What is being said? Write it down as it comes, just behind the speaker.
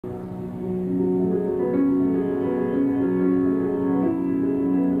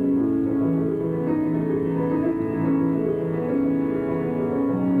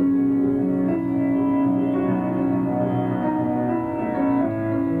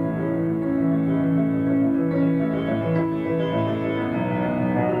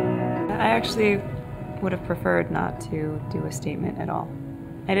actually would have preferred not to do a statement at all.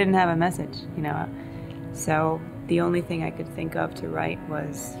 I didn't have a message, you know, so the only thing I could think of to write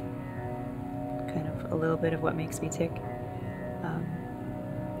was kind of a little bit of what makes me tick.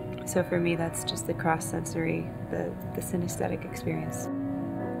 So for me, that's just the cross-sensory, the synesthetic experience.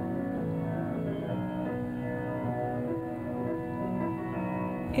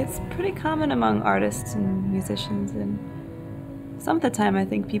 It's pretty common among artists and musicians, and some of the time I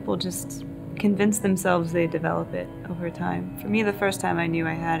think people just convince themselves they develop it over time. For me, the first time I knew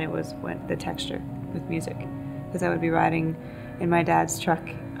I had it was when the texture with music, because I would be riding in my dad's truck,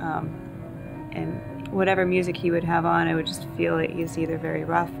 and whatever music he would have on, I would just feel it was either very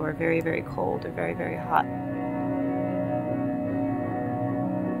rough or very, very cold or very, very hot.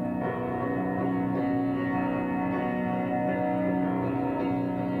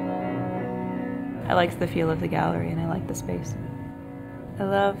 I liked the feel of the gallery and I liked the space. I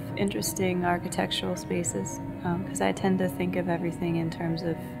love interesting architectural spaces because I tend to think of everything in terms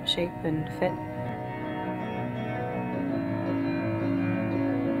of shape and fit.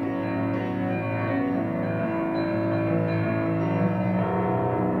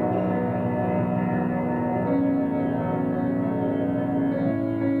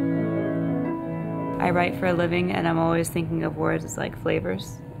 I write for a living and I'm always thinking of words as like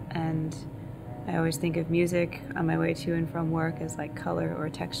flavors, and I always think of music on my way to and from work as like color or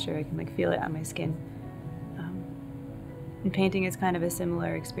texture. I can like feel it on my skin. And painting is kind of a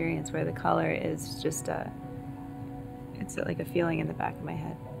similar experience where the color is just it's like a feeling in the back of my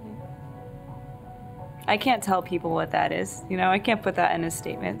head. I can't tell people what that is, you know, I can't put that in a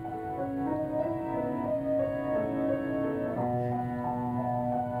statement.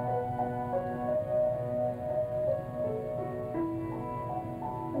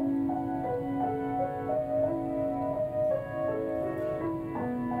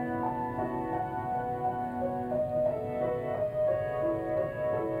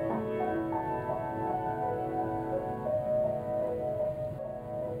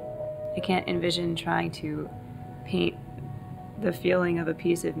 I can't envision trying to paint the feeling of a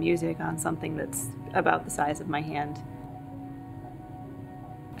piece of music on something that's about the size of my hand.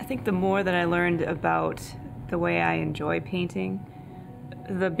 I think the more that I learned about the way I enjoy painting,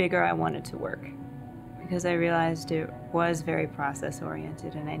 the bigger I wanted to work, because I realized it was very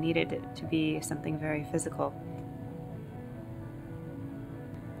process-oriented and I needed it to be something very physical.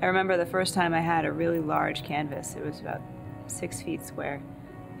 I remember the first time I had a really large canvas. It was about 6 feet square.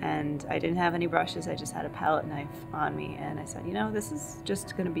 And I didn't have any brushes, I just had a palette knife on me, and I said, you know, this is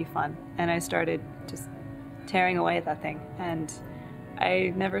just gonna be fun. And I started just tearing away at that thing, and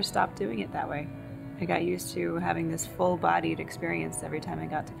I never stopped doing it that way. I got used to having this full-bodied experience every time I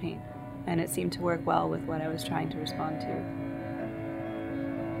got to paint, and it seemed to work well with what I was trying to respond to.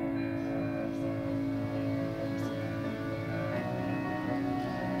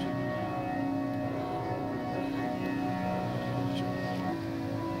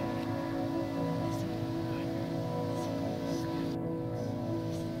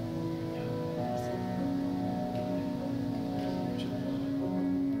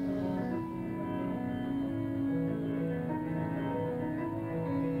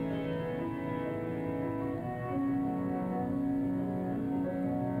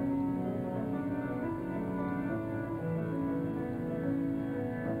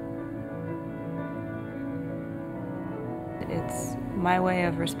 It's my way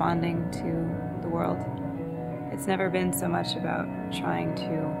of responding to the world. It's never been so much about trying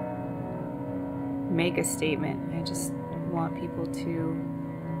to make a statement. I just want people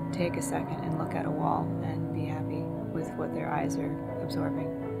to take a second and look at a wall and be happy with what their eyes are absorbing.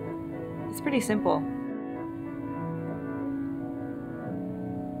 It's pretty simple.